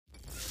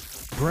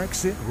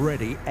Brexit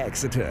Ready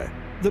Exeter,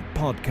 the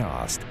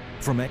podcast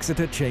from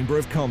Exeter Chamber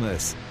of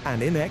Commerce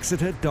and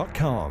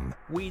inexeter.com.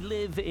 We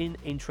live in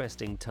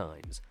interesting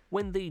times.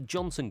 When the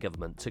Johnson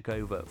government took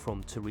over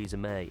from Theresa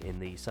May in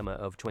the summer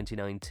of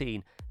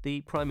 2019,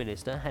 the Prime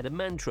Minister had a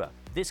mantra: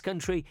 this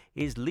country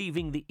is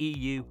leaving the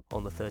EU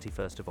on the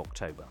 31st of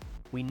October.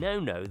 We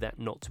now know that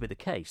not to be the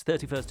case.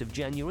 31st of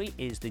January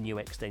is the new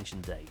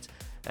extension date,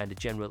 and a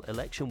general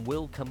election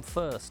will come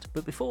first.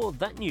 But before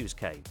that news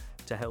came,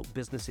 to help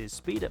businesses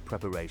speed up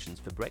preparations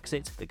for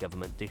Brexit, the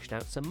government dished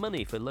out some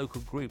money for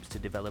local groups to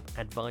develop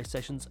advice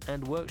sessions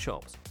and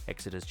workshops.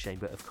 Exeter's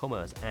Chamber of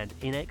Commerce and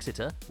In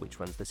Exeter,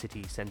 which runs the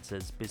city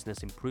centre's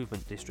business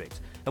improvement district,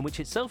 and which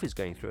itself is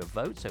going through a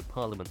vote, so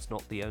Parliament's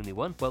not the only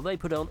one, well, they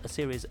put on a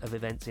series of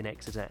events in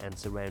Exeter and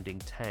surrounding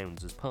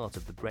towns as part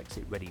of the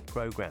Brexit Ready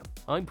programme.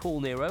 I'm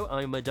Paul Nero,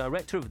 I'm a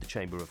director of the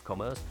Chamber of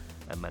Commerce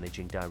and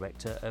Managing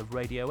Director of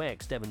Radio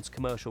X, Devon's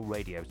commercial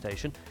radio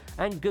station,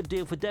 and Good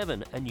Deal for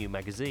Devon, a new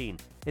magazine.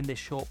 In this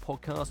short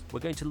podcast,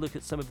 we're going to look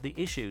at some of the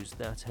issues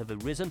that have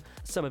arisen,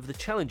 some of the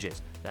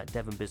challenges that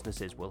Devon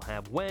businesses will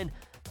have when,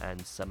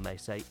 and some may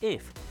say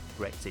if,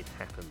 Brexit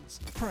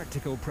happens.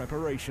 Practical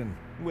preparation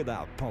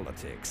without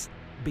politics.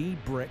 Be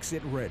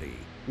Brexit ready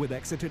with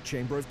Exeter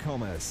Chamber of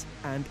Commerce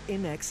and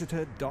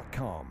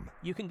inexeter.com.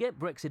 You can get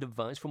Brexit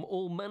advice from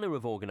all manner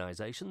of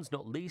organisations,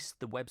 not least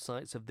the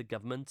websites of the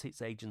government,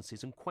 its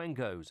agencies and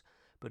quangos.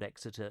 But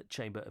Exeter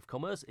Chamber of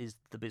Commerce is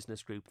the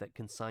business group that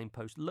can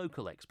signpost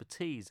local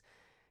expertise.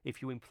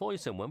 If you employ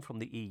someone from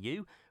the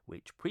EU,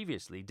 which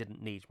previously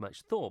didn't need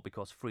much thought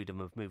because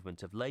freedom of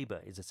movement of labour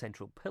is a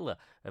central pillar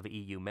of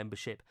EU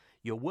membership,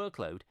 your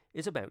workload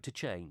is about to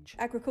change.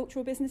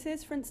 Agricultural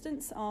businesses, for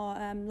instance,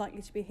 are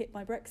likely to be hit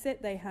by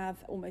Brexit. They have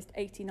almost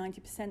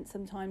 80-90%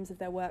 sometimes of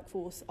their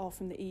workforce are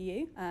from the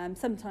EU.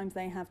 Sometimes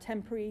they have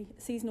temporary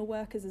seasonal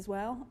workers as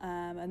well,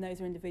 and those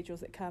are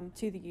individuals that come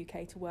to the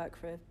UK to work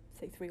for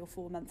say 3 or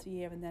 4 months a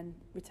year and then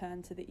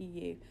return to the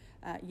EU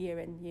year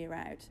in, year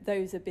out.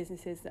 Those are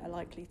businesses that are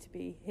likely to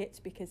be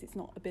hit because it's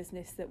not a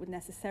business that would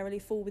necessarily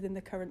fall within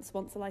the current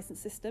sponsor licence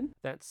system.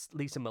 That's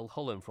Lisa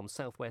Mulholland from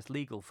Southwest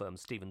legal firm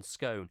Stephen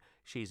Scone.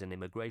 She's an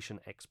immigration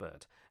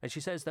expert. And she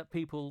says that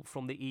people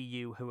from the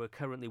EU who are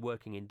currently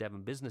working in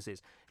Devon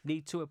businesses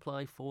need to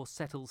apply for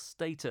settled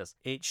status.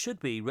 It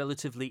should be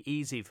relatively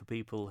easy for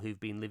people who've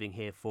been living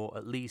here for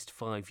at least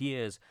 5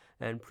 years,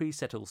 and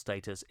pre-settled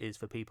status is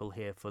for people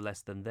here for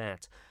less than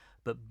that.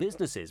 But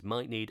businesses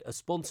might need a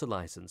sponsor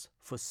licence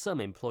for some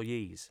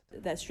employees.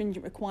 There are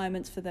stringent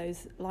requirements for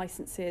those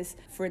licences,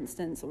 for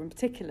instance, or in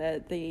particular,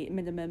 the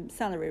minimum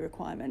salary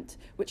requirement,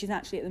 which is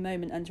actually at the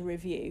moment under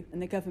review.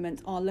 And the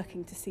government are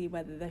looking to see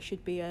whether there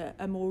should be a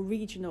more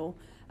regional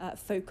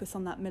focus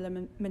on that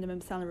minimum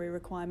salary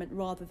requirement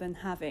rather than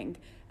having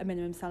a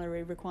minimum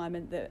salary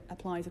requirement that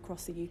applies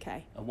across the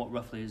UK. And what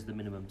roughly is the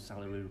minimum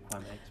salary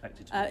requirement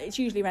expected to be? It's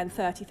usually around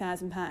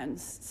 £30,000.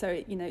 So,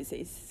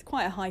 it's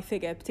quite a high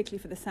figure,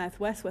 particularly for the South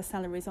West, where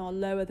salaries are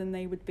lower than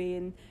they would be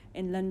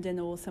in London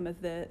or some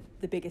of the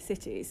bigger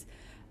cities,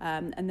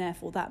 and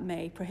therefore that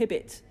may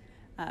prohibit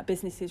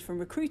businesses from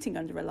recruiting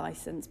under a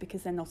licence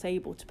because they're not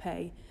able to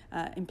pay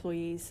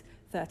employees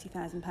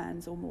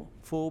 £30,000 or more.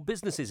 For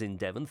businesses in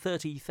Devon,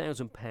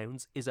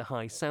 £30,000 is a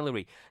high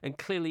salary and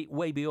clearly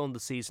way beyond the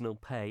seasonal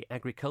pay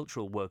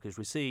agricultural workers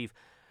receive.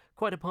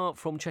 Quite apart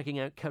from checking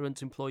out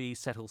current employee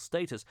settled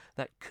status,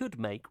 that could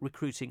make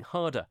recruiting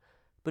harder.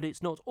 But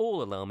it's not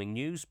all alarming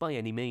news by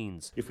any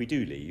means. If we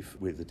do leave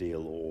with a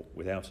deal or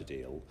without a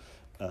deal,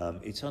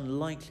 it's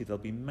unlikely there'll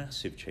be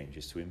massive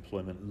changes to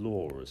employment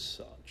law as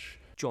such.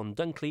 John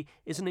Dunkley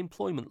is an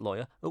employment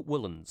lawyer at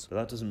Woollands. But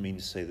that doesn't mean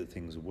to say that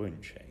things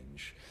won't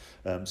change.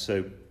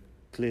 So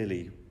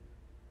clearly,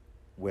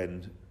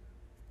 when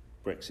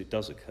Brexit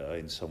does occur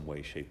in some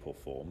way, shape or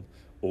form,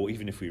 or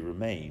even if we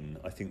remain,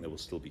 I think there will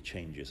still be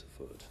changes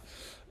afoot,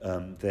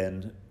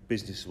 then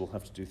businesses will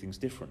have to do things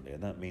differently,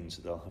 and that means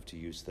that they'll have to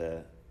use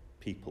their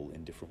people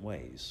in different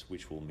ways,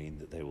 which will mean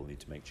that they will need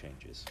to make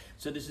changes.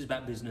 So this is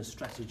about business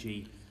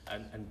strategy,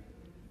 and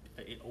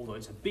although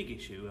it's a big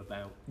issue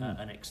about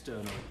an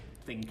external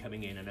thing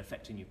coming in and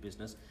affecting your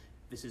business,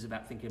 this is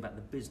about thinking about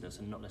the business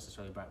and not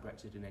necessarily about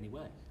Brexit in any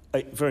way.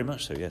 Very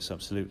much so, yes,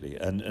 absolutely.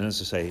 And as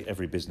I say,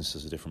 every business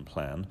has a different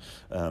plan.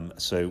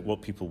 So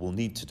what people will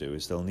need to do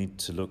is they'll need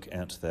to look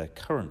at their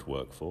current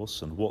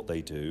workforce and what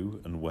they do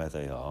and where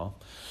they are.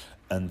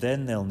 And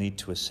then they'll need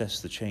to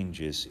assess the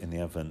changes in the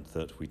event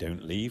that we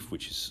don't leave,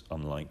 which is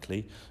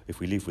unlikely, if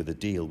we leave with a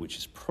deal, which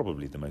is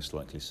probably the most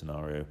likely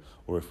scenario,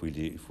 or if we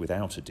leave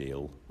without a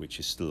deal, which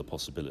is still a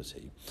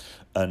possibility.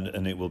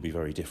 And it will be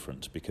very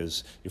different,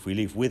 because if we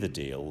leave with a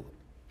deal,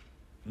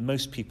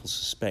 most people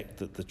suspect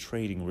that the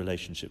trading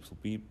relationships will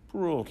be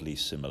broadly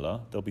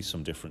similar. There'll be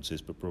some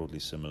differences, but broadly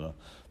similar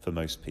for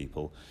most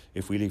people.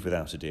 If we leave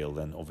without a deal,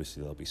 then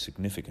obviously there'll be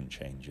significant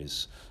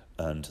changes,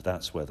 and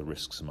that's where the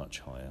risks are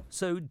much higher.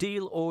 So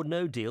deal or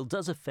no deal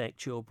does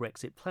affect your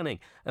Brexit planning,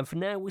 and for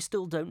now we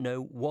still don't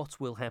know what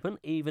will happen,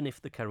 even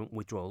if the current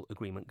withdrawal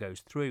agreement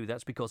goes through.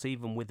 That's because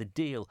even with a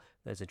deal,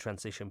 there's a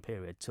transition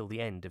period till the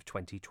end of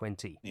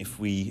 2020. If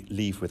we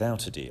leave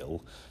without a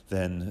deal,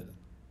 then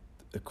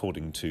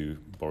according to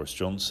Boris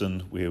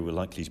Johnson, we were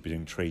likely to be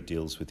doing trade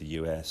deals with the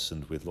US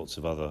and with lots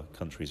of other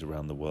countries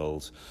around the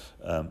world,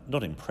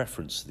 not in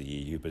preference to the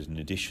EU, but in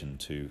addition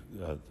to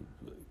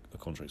the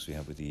contracts we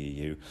have with the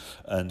EU.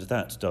 And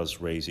that does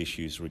raise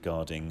issues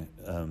regarding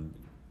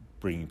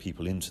bringing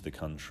people into the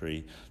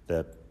country.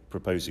 They're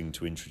proposing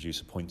to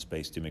introduce a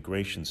points-based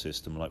immigration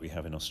system like we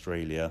have in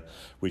Australia,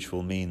 which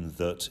will mean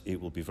that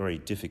it will be very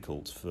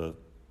difficult for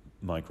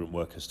migrant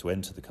workers to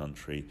enter the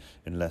country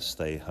unless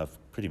they have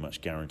pretty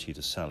much guaranteed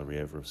a salary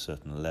over a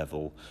certain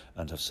level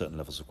and have certain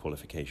levels of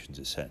qualifications,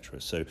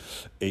 etc. So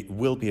it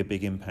will be a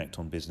big impact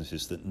on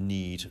businesses that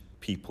need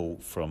people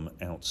from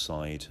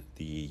outside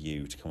the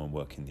EU to come and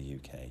work in the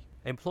UK.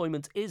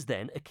 Employment is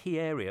then a key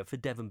area for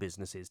Devon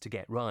businesses to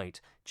get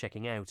right,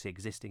 checking out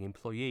existing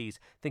employees,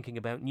 thinking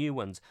about new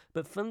ones,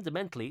 but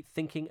fundamentally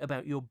thinking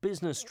about your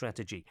business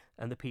strategy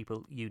and the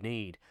people you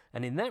need.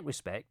 And in that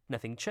respect,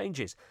 nothing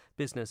changes.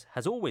 Business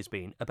has always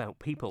been about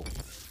people.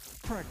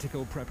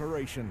 Practical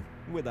preparation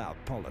without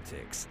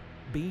politics.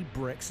 Be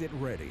Brexit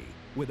ready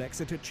with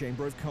Exeter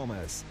Chamber of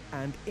Commerce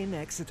and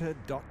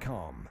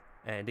inexeter.com.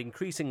 And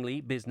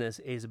increasingly, business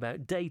is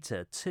about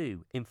data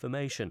too,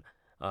 information.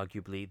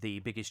 Arguably, the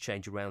biggest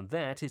change around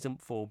that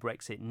isn't for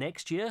Brexit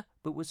next year,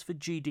 but was for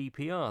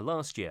GDPR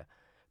last year.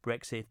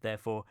 Brexit,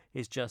 therefore,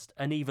 is just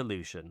an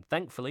evolution.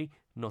 Thankfully,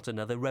 not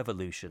another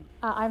revolution.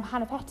 I'm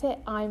Hannah Pettit.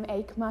 I'm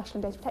a commercial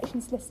and data protection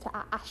solicitor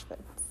at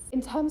Ashfords.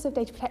 In terms of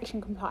data protection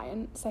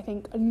compliance, I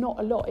think not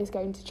a lot is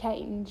going to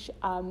change,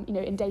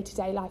 in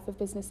day-to-day life of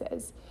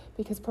businesses,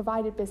 because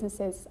provided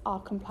businesses are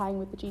complying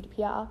with the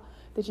GDPR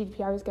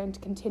is going to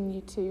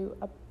continue to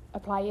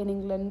apply in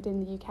England,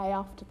 in the UK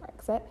after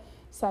Brexit.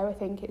 So I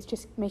think it's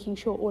just making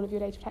sure all of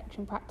your data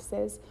protection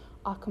practices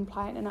are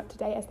compliant and up to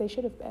date as they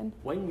should have been.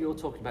 When you're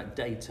talking about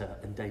data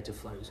and data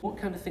flows, what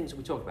kind of things are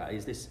we talking about?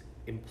 Is this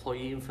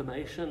employee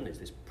information? Is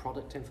this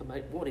product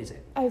information? What is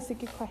it? Oh, it's a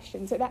good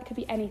question. So that could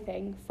be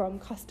anything from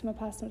customer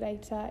personal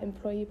data,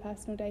 employee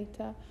personal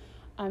data.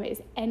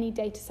 It's any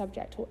data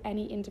subject or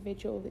any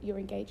individual that you're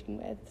engaging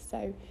with.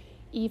 So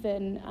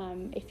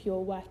even if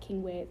you're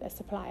working with a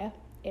supplier,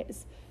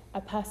 it's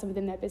a person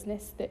within their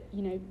business that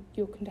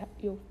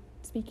you're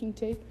speaking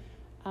to,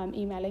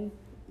 emailing,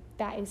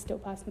 that is still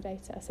personal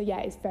data. So yeah,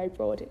 it's very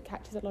broad. It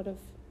catches a lot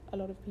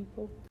of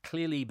people.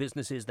 Clearly,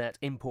 businesses that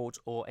import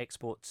or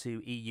export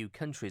to EU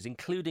countries,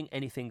 including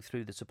anything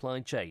through the supply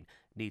chain,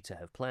 need to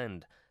have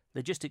planned.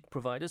 Logistic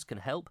providers can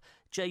help.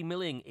 Jay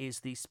Milling is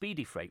the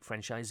Speedy Freight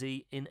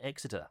franchisee in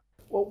Exeter.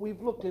 Well,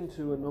 we've looked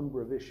into a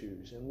number of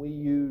issues, and we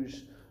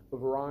use a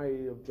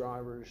variety of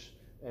drivers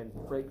and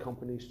freight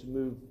companies to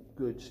move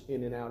goods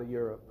in and out of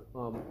Europe.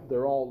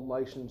 They're all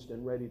licensed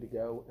and ready to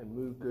go and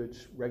move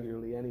goods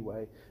regularly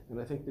anyway. And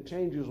I think the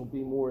changes will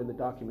be more in the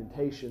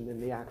documentation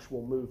than the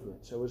actual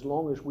movement. So as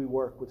long as we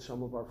work with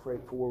some of our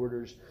freight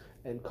forwarders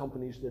and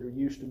companies that are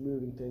used to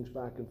moving things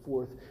back and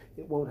forth,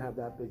 it won't have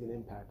that big an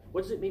impact.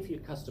 What does it mean for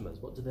your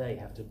customers? What do they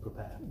have to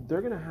prepare?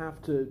 They're going to have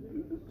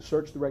to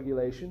search the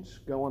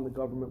regulations, go on the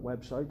government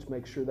websites,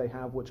 make sure they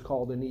have what's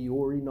called an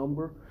EORI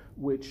number,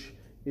 which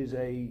is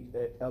a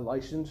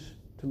license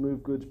to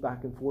move goods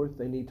back and forth.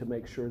 They need to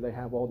make sure they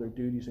have all their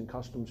duties and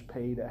customs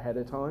paid ahead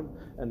of time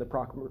and the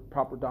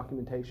proper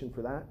documentation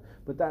for that.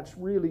 But that's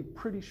really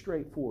pretty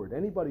straightforward.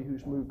 Anybody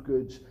who's moved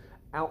goods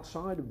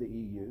outside of the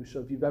EU,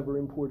 so if you've ever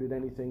imported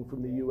anything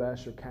from the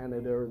US or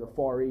Canada or the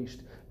Far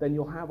East, then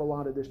you'll have a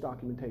lot of this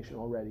documentation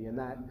already, and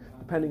that,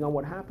 depending on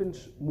what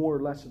happens, more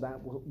or less of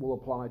that will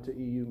apply to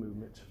EU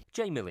movements.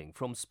 Jay Milling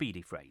from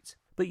Speedy Freight.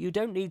 But you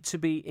don't need to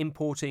be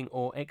importing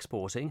or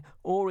exporting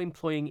or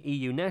employing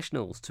EU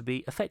nationals to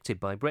be affected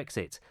by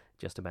Brexit.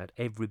 Just about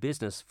every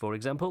business, for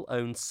example,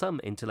 owns some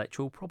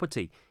intellectual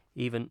property.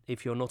 Even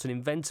if you're not an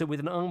inventor with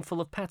an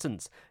armful of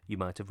patents, you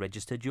might have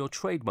registered your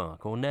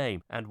trademark or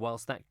name. And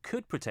whilst that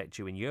could protect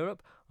you in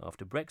Europe,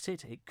 after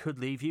Brexit it could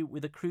leave you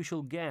with a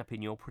crucial gap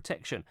in your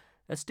protection,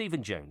 as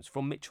Stephen Jones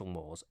from Mitchell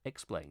Moores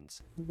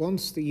explains.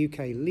 Once the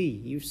UK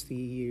leaves the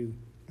EU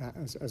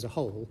as a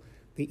whole,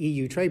 the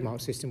EU trademark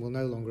system will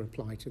no longer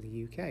apply to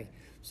the UK.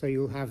 So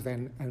you'll have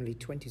then only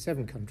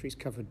 27 countries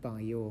covered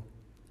by your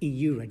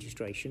EU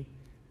registration,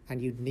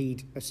 and you'd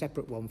need a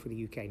separate one for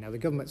the UK. Now, the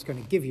government's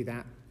going to give you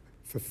that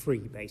for free,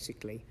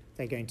 basically.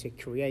 They're going to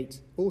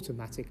create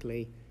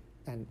automatically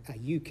a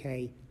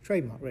UK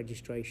trademark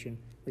registration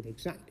with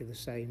exactly the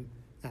same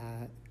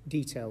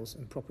details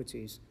and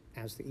properties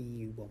as the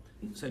EU one.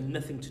 So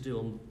nothing to do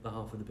on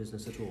behalf of the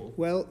business at all?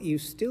 Well, you're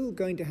still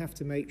going to have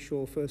to make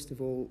sure, first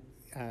of all,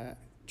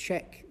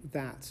 check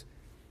that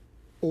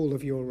all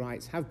of your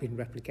rights have been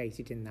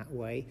replicated in that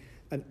way,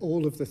 and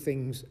all of the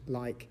things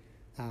like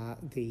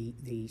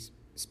the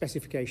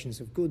specifications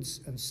of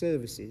goods and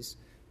services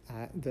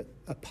that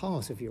are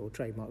part of your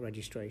trademark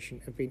registration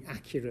have been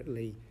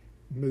accurately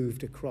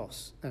moved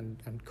across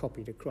and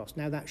copied across.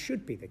 Now, that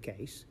should be the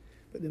case,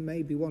 but there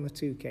may be one or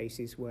two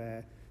cases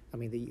where, I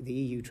mean, the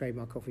EU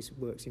Trademark Office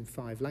works in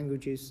 5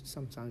 languages.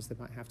 Sometimes there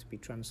might have to be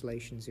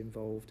translations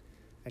involved,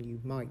 and you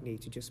might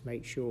need to just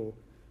make sure,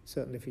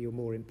 certainly for your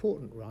more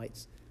important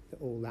rights, that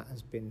all that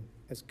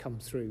has come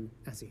through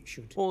as it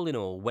should. All in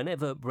all,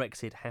 whenever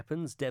Brexit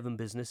happens, Devon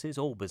businesses,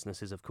 all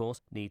businesses of course,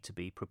 need to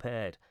be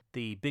prepared.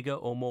 The bigger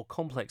or more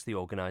complex the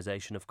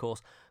organisation, of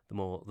course, the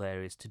more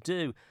there is to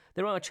do.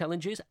 There are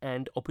challenges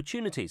and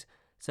opportunities,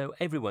 so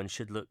everyone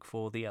should look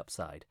for the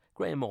upside.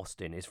 Graham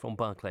Austin is from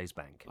Barclays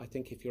Bank. I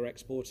think if you're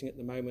exporting at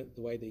the moment,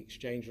 the way the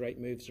exchange rate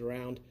moves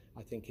around,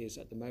 I think is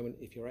at the moment,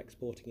 if you're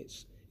exporting,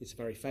 it's a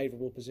very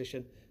favourable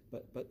position,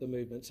 but the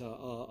movements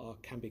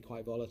can be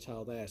quite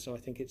volatile there. So I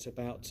think it's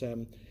about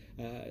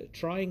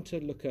trying to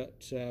look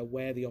at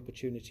where the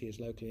opportunity is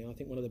locally. And I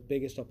think one of the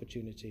biggest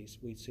opportunities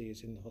we see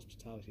is in the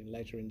hospitality and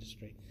leisure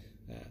industry.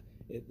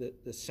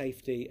 The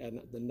safety and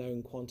the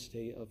known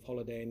quantity of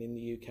holidaying in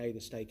the UK, the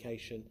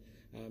staycation,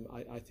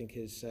 I think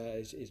is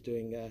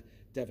doing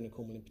Devon and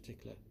Cornwall in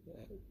particular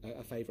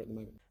a favour at the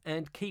moment.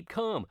 And keep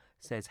calm,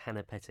 says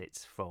Hannah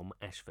Pettit from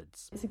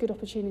Ashfords. It's a good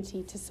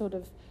opportunity to sort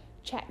of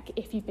check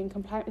if you've been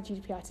compliant with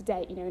GDPR to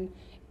date, and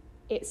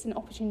it's an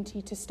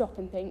opportunity to stop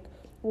and think,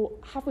 well,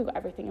 have we got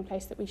everything in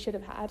place that we should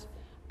have had?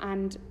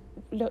 And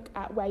look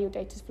at where your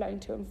data's flowing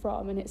to and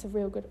from, and it's a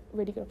really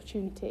good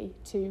opportunity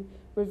to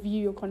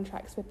review your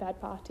contracts with third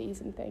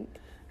parties and think,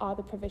 are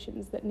the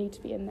provisions that need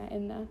to be in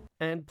there?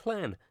 And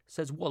plan,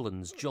 says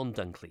Wallen's John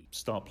Dunkley.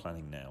 Start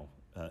planning now.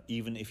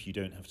 Even if you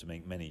don't have to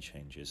make many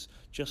changes,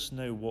 just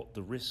know what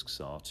the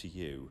risks are to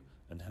you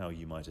and how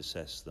you might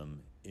assess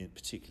them,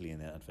 particularly in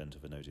the advent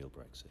of a no-deal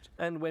Brexit.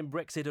 And when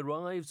Brexit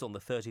arrives on the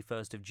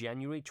 31st of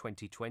January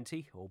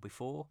 2020, or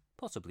before,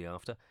 possibly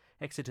after,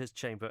 Exeter's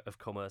Chamber of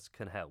Commerce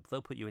can help.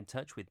 They'll put you in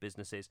touch with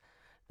businesses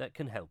that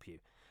can help you.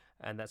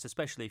 And that's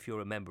especially if you're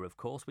a member, of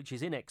course, which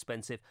is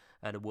inexpensive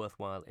and a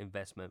worthwhile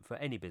investment for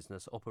any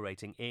business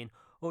operating in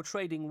or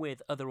trading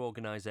with other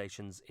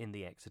organisations in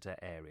the Exeter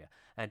area.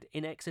 And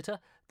in Exeter,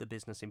 the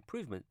Business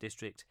Improvement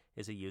District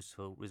is a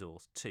useful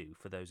resource too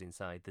for those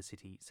inside the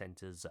city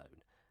centre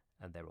zone.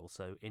 And they're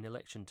also in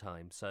election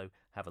time, so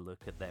have a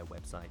look at their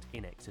website,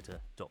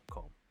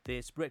 inexeter.com.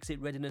 This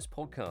Brexit Readiness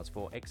podcast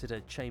for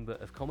Exeter Chamber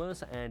of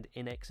Commerce and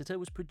in Exeter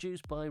was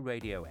produced by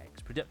Radio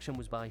X. Production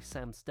was by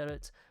Sam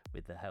Sterrett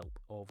with the help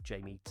of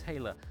Jamie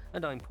Taylor.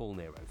 And I'm Paul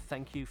Nero.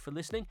 Thank you for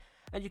listening.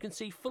 And you can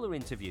see fuller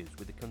interviews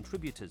with the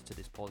contributors to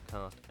this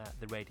podcast at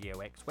the Radio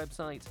X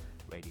website,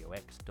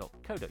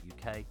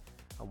 radiox.co.uk.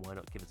 And why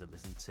not give us a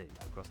listen too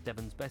across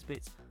Devon's Best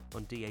Bits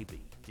on DAB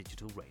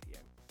Digital Radio.